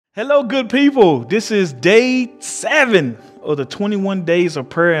Hello, good people. This is day 7 of the 21 days of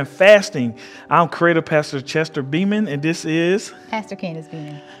prayer and fasting. I'm Creator Pastor Chester Beeman, and this is Pastor Candace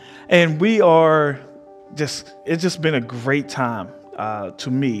Beeman. And we are it's just been a great time to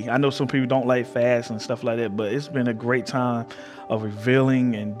me. I know some people don't like fast and stuff like that, but it's been a great time of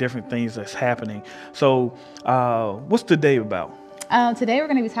revealing and different things that's happening. So what's the day about? Today we're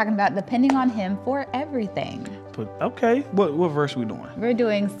going to be talking about depending on Him for everything. Okay, what verse are we doing? We're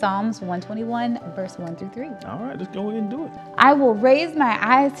doing Psalms 121, verse 1 through 3. All right, let's go ahead and do it. I will raise my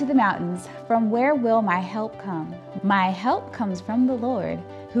eyes to the mountains. From where will my help come? My help comes from the Lord,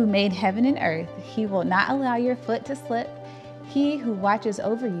 who made heaven and earth. He will not allow your foot to slip. He who watches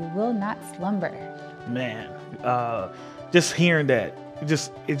over you will not slumber. Man, just hearing that, it's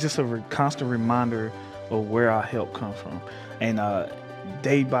just a constant reminder of where our help comes from. And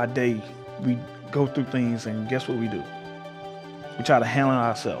day by day, we go through things, and guess what we do? We try to handle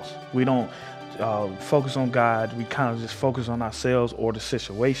ourselves. We don't focus on God. We kind of just focus on ourselves or the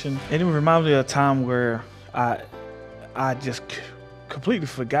situation. And it reminds me of a time where I just completely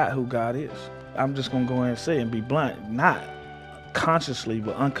forgot who God is. I'm just going to go ahead and say it and be blunt. Not consciously,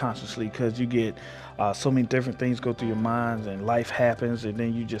 but unconsciously, because you get so many different things go through your minds and life happens, and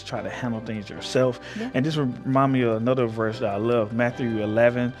then you just try to handle things yourself. Yeah. And this remind me of another verse that I love, Matthew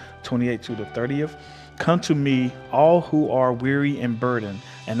 11, 28 to the 30th. Come to me, all who are weary and burdened,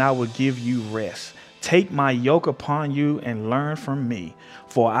 and I will give you rest. Take my yoke upon you and learn from me,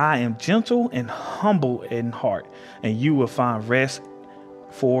 for I am gentle and humble in heart, and you will find rest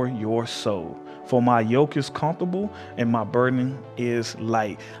for your soul. For my yoke is comfortable and my burden is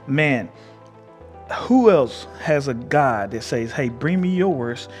light. Man, who else has a God that says, hey, bring me your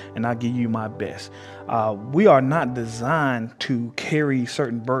worst and I'll give you my best? We are not designed to carry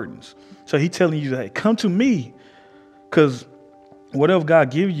certain burdens. So he's telling you that, come to me, because whatever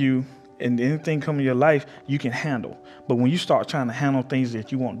God gives you and anything come in your life, you can handle. But when you start trying to handle things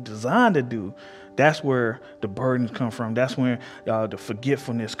that you weren't designed to do, that's where the burdens come from. That's where the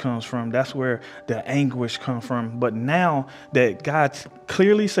forgetfulness comes from. That's where the anguish comes from. But now that God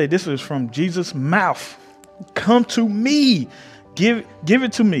clearly say this is from Jesus' mouth, come to me, give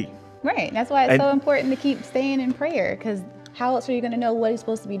it to me. Right. That's why it's so important to keep staying in prayer, because how else are you going to know what he's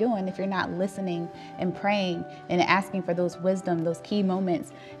supposed to be doing if you're not listening and praying and asking for those wisdom, those key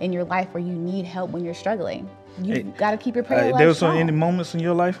moments in your life where you need help when you're struggling? You got to keep your prayer life There was strong. any moments in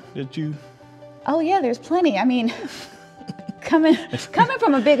your life that you... Oh, yeah, there's plenty. I mean, coming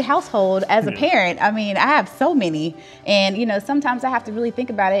from a big household as a parent, I mean, I have so many. And, sometimes I have to really think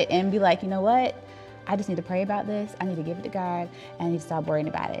about it and be like, you know what? I just need to pray about this. I need to give it to God, and I need to stop worrying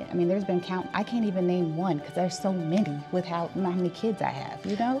about it. I mean, there's been I can't even name one because there's so many with how many kids I have,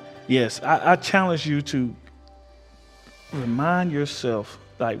 Yes, I challenge you to remind yourself,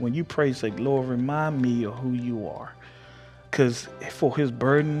 like when you pray, say, Lord, remind me of who you are. Because for his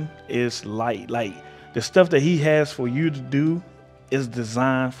burden is light. Like the stuff that he has for you to do is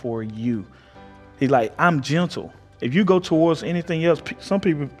designed for you. He's like, I'm gentle. If you go towards anything else, some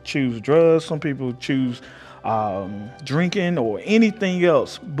people choose drugs, some people choose drinking or anything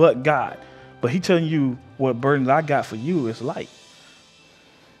else but God. But he's telling you what burdens I got for you is light.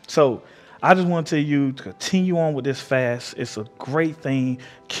 So I just want to tell you to continue on with this fast. It's a great thing.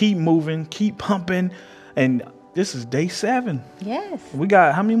 Keep moving, keep pumping. And this is day 7. Yes. We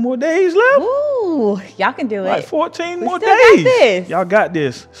got how many more days left? Ooh, y'all can do it. Like 14 more days. Got this. Y'all got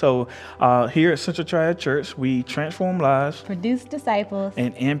this. So here at Central Triad Church, we transform lives, produce disciples,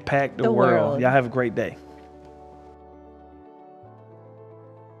 and impact the world. Y'all have a great day.